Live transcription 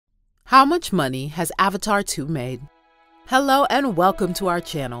How much money has Avatar 2 made? Hello and welcome to our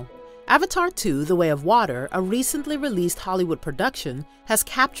channel. Avatar 2: The Way of Water, a recently released Hollywood production, has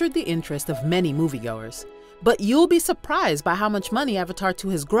captured the interest of many moviegoers. But you'll be surprised by how much money Avatar 2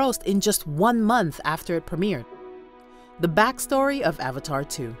 has grossed in just 1 month after it premiered. The backstory of Avatar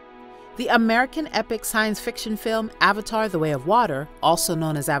 2. The American epic science fiction film Avatar: The Way of Water, also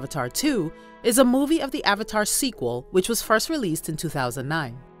known as Avatar 2, is a movie of the Avatar sequel, which was first released in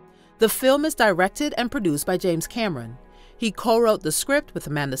 2009. The film is directed and produced by James Cameron. He co-wrote the script with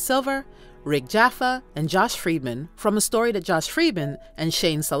Amanda Silver, Rick Jaffa, and Josh Friedman from a story that Josh Friedman and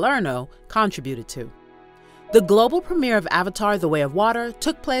Shane Salerno contributed to. The global premiere of Avatar: The Way of Water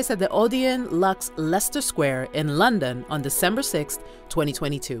took place at the Odeon Luxe Leicester Square in London on December 6,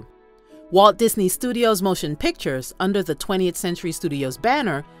 2022. Walt Disney Studios Motion Pictures, under the 20th Century Studios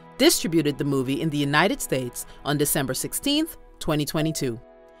banner, distributed the movie in the United States on December 16, 2022.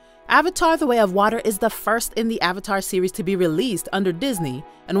 Avatar: The Way of Water is the first in the Avatar series to be released under Disney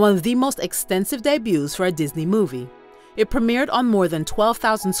and one of the most extensive debuts for a Disney movie. It premiered on more than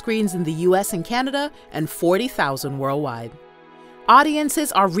 12,000 screens in the US and Canada and 40,000 worldwide.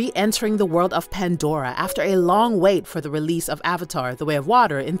 Audiences are re-entering the world of Pandora after a long wait for the release of Avatar: The Way of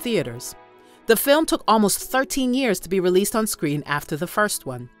Water in theaters. The film took almost 13 years to be released on screen after the first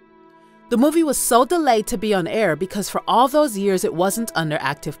one. The movie was so delayed to be on air because for all those years it wasn't under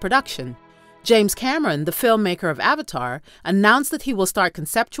active production. James Cameron, the filmmaker of Avatar, announced that he will start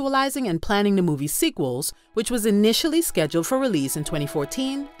conceptualizing and planning the movie's sequels, which was initially scheduled for release in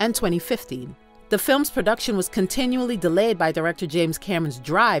 2014 and 2015. The film's production was continually delayed by director James Cameron's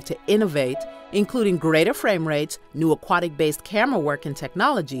drive to innovate, including greater frame rates, new aquatic-based camera work and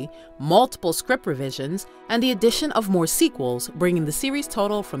technology, multiple script revisions, and the addition of more sequels, bringing the series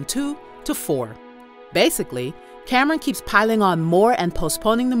total from 2 to 4. Basically, Cameron keeps piling on more and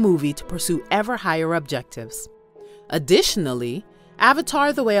postponing the movie to pursue ever higher objectives. Additionally,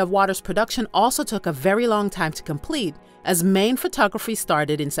 Avatar: The Way of Water's production also took a very long time to complete, as main photography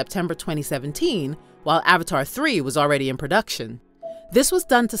started in September 2017, while Avatar 3 was already in production. This was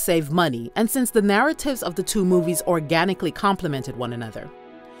done to save money, and since the narratives of the two movies organically complemented one another.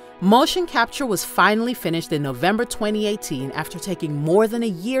 Motion capture was finally finished in November 2018 after taking more than a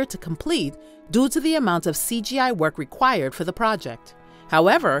year to complete due to the amount of CGI work required for the project.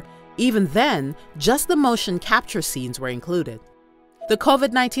 However, even then, just the motion capture scenes were included. The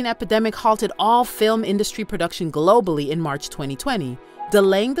COVID-19 epidemic halted all film industry production globally in March 2020,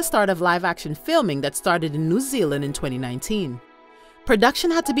 delaying the start of live-action filming that started in New Zealand in 2019. Production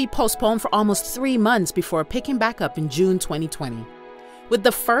had to be postponed for almost 3 months before picking back up in June 2020. With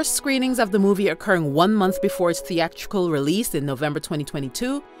the first screenings of the movie occurring 1 month before its theatrical release in November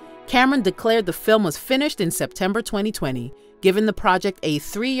 2022, Cameron declared the film was finished in September 2020, giving the project a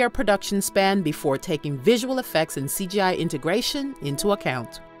 3-year production span before taking visual effects and CGI integration into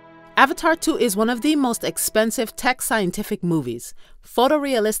account. Avatar 2 is one of the most expensive tech scientific movies.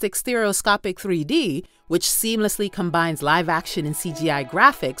 Photorealistic stereoscopic 3D, which seamlessly combines live action and CGI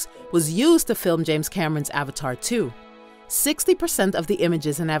graphics, was used to film James Cameron's Avatar 2. 60% of the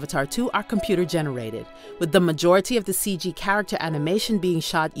images in Avatar 2 are computer generated, with the majority of the CG character animation being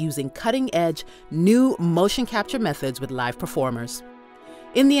shot using cutting-edge, new motion capture methods with live performers.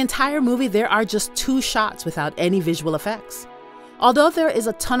 In the entire movie, there are just 2 shots without any visual effects. Although there is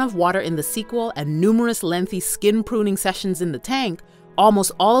a ton of water in the sequel and numerous lengthy skin pruning sessions in the tank,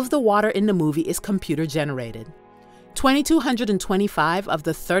 almost all of the water in the movie is computer generated. 2,225 of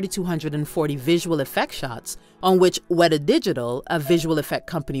the 3,240 visual effect shots, on which Weta Digital, a visual effect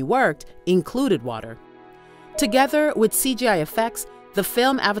company, worked, included water. Together with CGI effects, the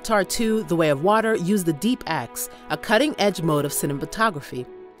film Avatar 2: The Way of Water used the DeepX, a cutting-edge mode of cinematography.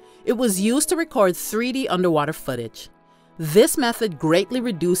 It was used to record 3D underwater footage. This method greatly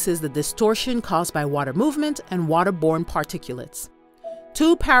reduces the distortion caused by water movement and waterborne particulates.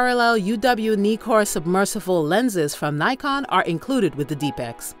 2 parallel UW Nikkor submersible lenses from Nikon are included with the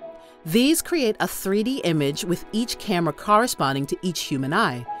DeepX. These create a 3D image with each camera corresponding to each human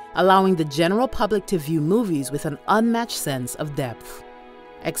eye, allowing the general public to view movies with an unmatched sense of depth.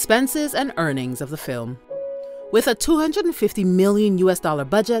 Expenses and earnings of the film. With a $250 million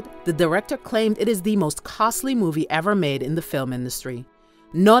budget, the director claimed it is the most costly movie ever made in the film industry.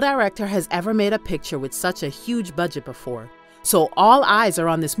 No director has ever made a picture with such a huge budget before. So all eyes are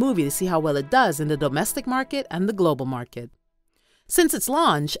on this movie to see how well it does in the domestic market and the global market. Since its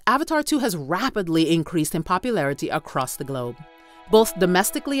launch, Avatar 2 has rapidly increased in popularity across the globe. Both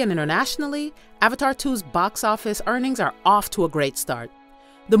domestically and internationally, Avatar 2's box office earnings are off to a great start.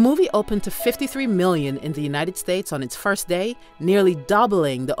 The movie opened to 53 million in the United States on its first day, nearly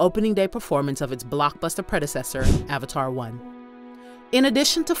doubling the opening day performance of its blockbuster predecessor, Avatar 1. In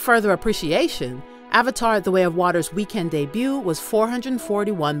addition to further appreciation, Avatar: The Way of Water's weekend debut was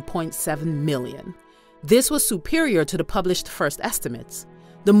 441.7 million. This was superior to the published first estimates.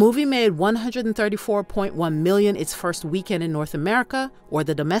 The movie made 134.1 million its first weekend in North America, or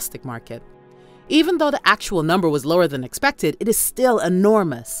the domestic market. Even though the actual number was lower than expected, it is still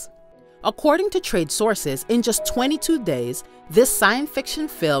enormous. According to trade sources, in just 22 days, this science fiction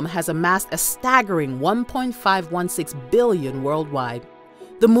film has amassed a staggering 1.516 billion worldwide.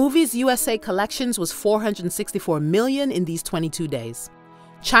 The movie's USA collections was 464 million in these 22 days.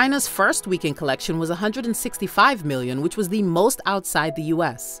 China's first weekend collection was 165 million, which was the most outside the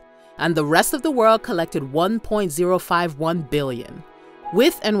US. And the rest of the world collected 1.051 billion.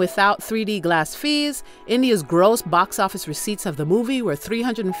 With and without 3D glass fees, India's gross box office receipts of the movie were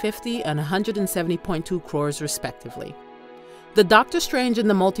 350 and 170.2 crores respectively. The Doctor Strange in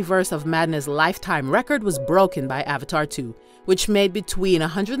the Multiverse of Madness lifetime record was broken by Avatar 2, which made between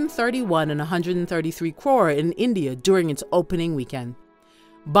 131 and 133 crore in India during its opening weekend.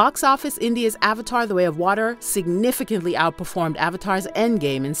 Box Office India's Avatar: The Way of Water significantly outperformed Avatar's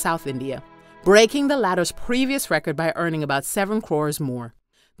Endgame in South India, breaking the latter's previous record by earning about 7 crores more.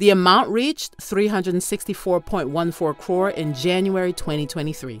 The amount reached 364.14 crore in January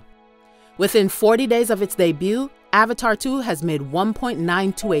 2023. Within 40 days of its debut, Avatar 2 has made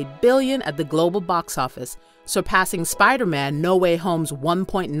 1.928 billion at the global box office, surpassing Spider-Man: No Way Home's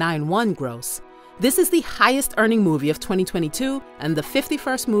 1.91 gross. This is the highest earning movie of 2022 and the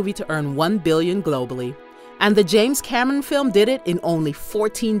 51st movie to earn 1 billion globally. And the James Cameron film did it in only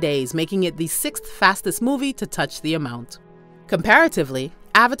 14 days, making it the 6th fastest movie to touch the amount. Comparatively,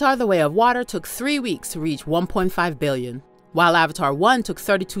 Avatar: The Way of Water took 3 weeks to reach 1.5 billion, while Avatar 1 took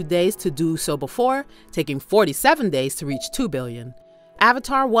 32 days to do so before, taking 47 days to reach 2 billion.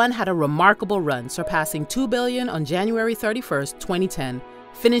 Avatar 1 had a remarkable run, surpassing 2 billion on January 31st, 2010,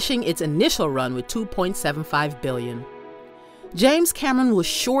 finishing its initial run with 2.75 billion. James Cameron will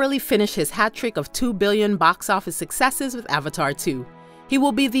surely finish his hat trick of 2 billion box office successes with Avatar 2. He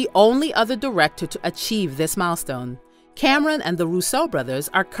will be the only other director to achieve this milestone. Cameron and the Russo brothers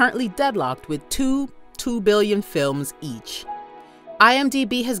are currently deadlocked with 2 billion films each.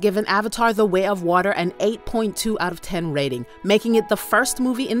 IMDb has given Avatar: The Way of Water an 8.2 out of 10 rating, making it the first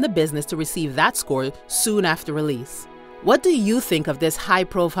movie in the business to receive that score soon after release. What do you think of this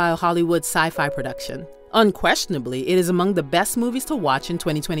high-profile Hollywood sci-fi production? Unquestionably, it is among the best movies to watch in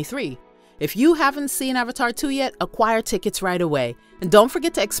 2023. If you haven't seen Avatar 2 yet, acquire tickets right away. And don't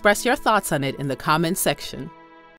forget to express your thoughts on it in the comments section.